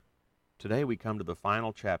Today we come to the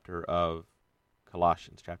final chapter of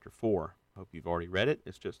Colossians, chapter 4. Hope you've already read it.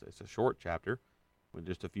 It's a short chapter with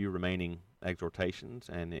just a few remaining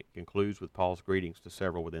exhortations, and it concludes with Paul's greetings to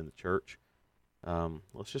several within the church.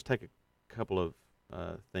 Let's just take a couple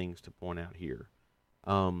of things to point out here.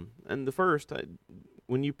 And the first,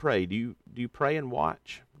 when you pray, do you pray and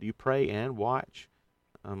watch? Do you pray and watch?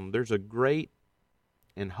 There's a great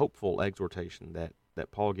and hopeful exhortation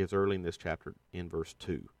that Paul gives early in this chapter in verse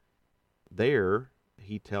 2. There,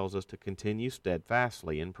 he tells us to continue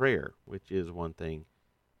steadfastly in prayer, which is one thing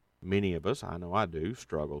many of us, I know I do,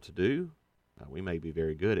 struggle to do. We may be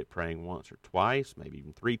very good at praying once or twice, maybe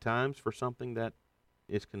even 3 times for something that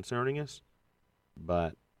is concerning us.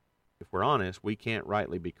 But if we're honest, we can't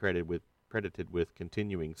rightly be credited with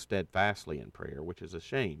continuing steadfastly in prayer, which is a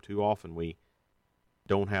shame. Too often we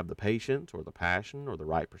don't have the patience or the passion or the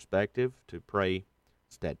right perspective to pray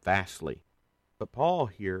steadfastly. But Paul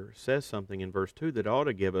here says something in verse 2 that ought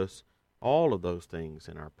to give us all of those things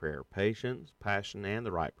in our prayer: patience, passion, and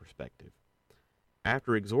the right perspective.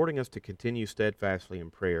 After exhorting us to continue steadfastly in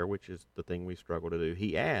prayer, which is the thing we struggle to do,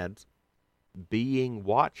 he adds, being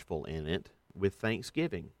watchful in it with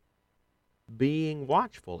thanksgiving. Being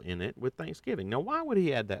watchful in it with thanksgiving. Now, why would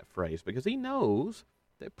he add that phrase? Because he knows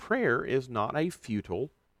that prayer is not a futile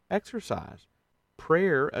exercise.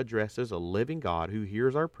 Prayer addresses a living God who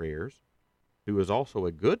hears our prayers, who is also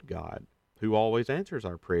a good God, who always answers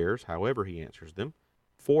our prayers, however he answers them,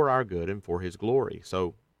 for our good and for his glory.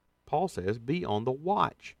 So Paul says, be on the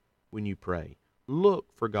watch when you pray.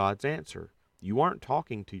 Look for God's answer. You aren't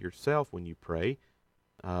talking to yourself when you pray.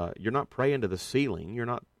 You're not praying to the ceiling. You're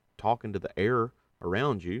not talking to the air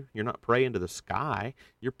around you. You're not praying to the sky.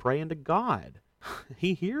 You're praying to God.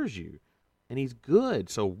 He hears you, and he's good,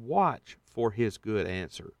 so watch for his good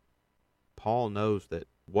answer. Paul knows that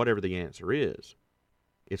whatever the answer is,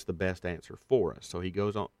 it's the best answer for us. So he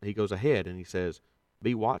goes ahead and he says,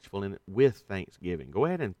 be watchful in it with thanksgiving. Go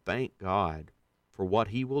ahead and thank God for what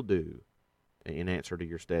he will do in answer to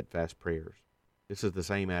your steadfast prayers. This is the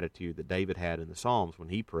same attitude that David had in the Psalms when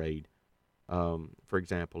he prayed. For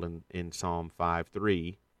example, in Psalm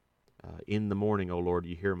 5:3, in the morning, O Lord,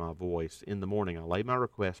 you hear my voice. In the morning I lay my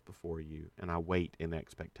request before you, and I wait in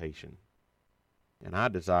expectation. And I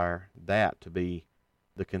desire that to be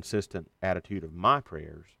the consistent attitude of my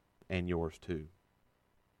prayers and yours too.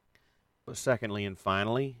 But secondly and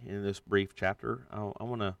finally, in this brief chapter, I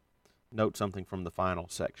want to note something from the final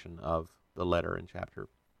section of the letter in chapter.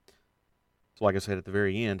 So like I said at the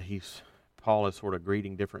very end, Paul is sort of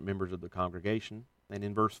greeting different members of the congregation. And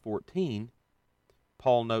in verse 14,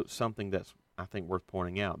 Paul notes something that's, I think, worth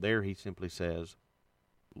pointing out. There he simply says,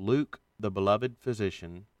 Luke, the beloved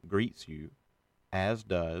physician, greets you, as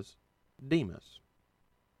does Demas.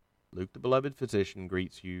 Luke, the beloved physician,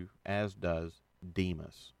 greets you, as does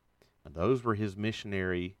Demas. And those were his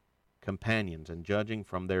missionary companions, and judging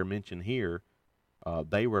from their mention here,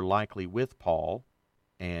 they were likely with Paul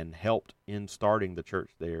and helped in starting the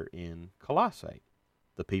church there in Colossae.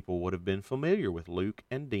 The people would have been familiar with Luke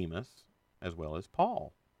and Demas as well as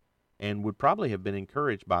Paul, and would probably have been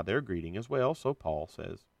encouraged by their greeting as well. So Paul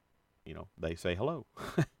says, they say hello.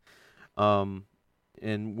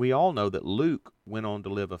 And we all know that Luke went on to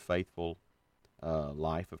live a faithful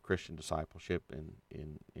life of Christian discipleship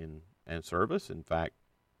and service. In fact,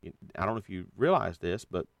 I don't know if you realize this,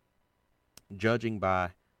 but judging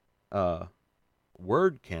by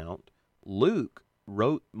word count, Luke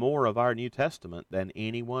wrote more of our New Testament than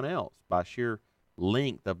anyone else by sheer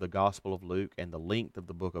length of the Gospel of Luke and the length of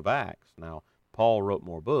the book of Acts. Now, Paul wrote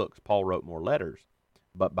more books, Paul wrote more letters,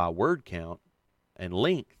 but by word count and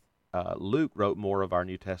length, Luke wrote more of our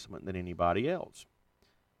New Testament than anybody else.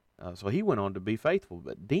 So he went on to be faithful.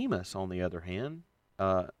 But Demas, on the other hand,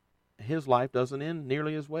 his life doesn't end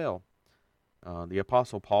nearly as well. The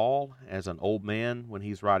Apostle Paul, as an old man, when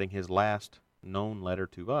he's writing his last known letter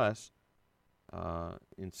to us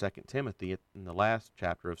in 2 Timothy, in the last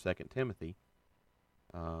chapter of 2 Timothy,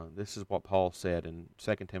 this is what Paul said in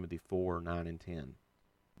 2 Timothy 4, 9, and 10.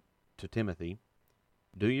 To Timothy,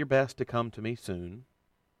 do your best to come to me soon,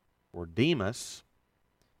 for Demas,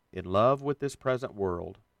 in love with this present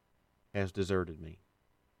world, has deserted me.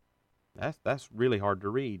 That's really hard to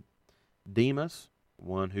read. Demas,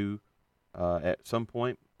 one who at some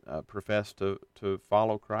point professed to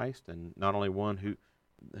follow Christ, and not only one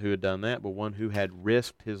who had done that, but one who had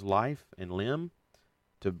risked his life and limb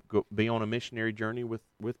to be on a missionary journey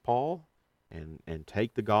with Paul and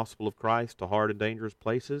take the gospel of Christ to hard and dangerous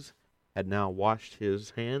places, had now washed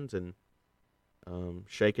his hands and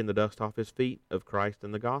shaken the dust off his feet of Christ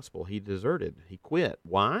and the gospel. He deserted. He quit.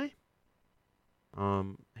 Why?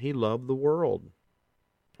 He loved the world.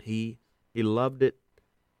 He loved it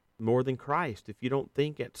more than Christ. If you don't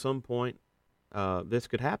think at some point this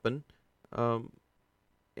could happen,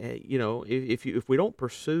 if we don't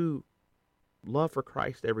pursue love for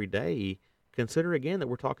Christ every day, consider again that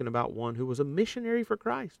we're talking about one who was a missionary for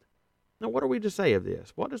Christ. Now, what are we to say of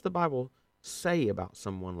this? What does the Bible say about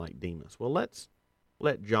someone like Demas? Well, let's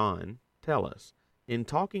let John tell us. In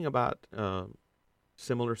talking about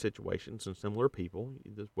similar situations and similar people,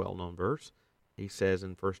 this well-known verse, he says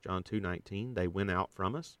in 1 John 2:19, they went out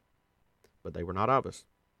from us, but they were not of us.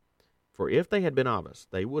 For if they had been of us,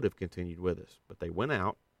 they would have continued with us. But they went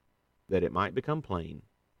out, that it might become plain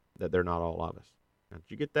that they're not all of us. Now, did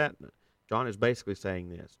you get that? John is basically saying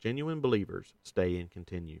this. Genuine believers stay and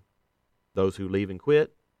continue. Those who leave and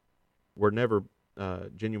quit were never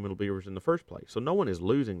genuine believers in the first place. So no one is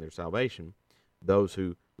losing their salvation. Those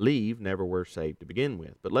who leave never were saved to begin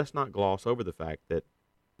with. But let's not gloss over the fact that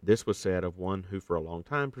this was said of one who for a long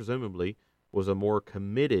time presumably was a more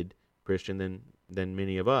committed Christian than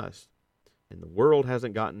many of us. And the world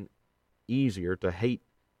hasn't gotten easier to hate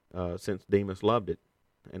since Demas loved it,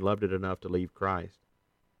 and loved it enough to leave Christ.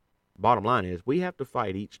 Bottom line is, we have to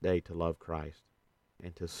fight each day to love Christ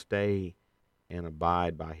and to stay and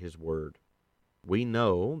abide by His Word. We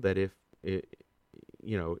know that and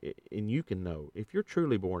you can know, if you're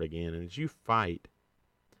truly born again, and as you fight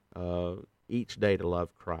each day to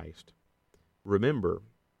love Christ, remember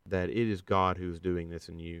that it is God who is doing this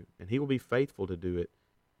in you, and He will be faithful to do it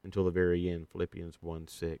until the very end, Philippians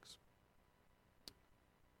 1:6.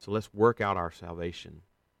 So let's work out our salvation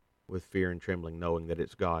with fear and trembling, knowing that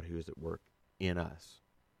it's God who is at work in us.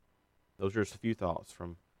 Those are just a few thoughts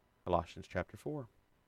from Colossians chapter 4.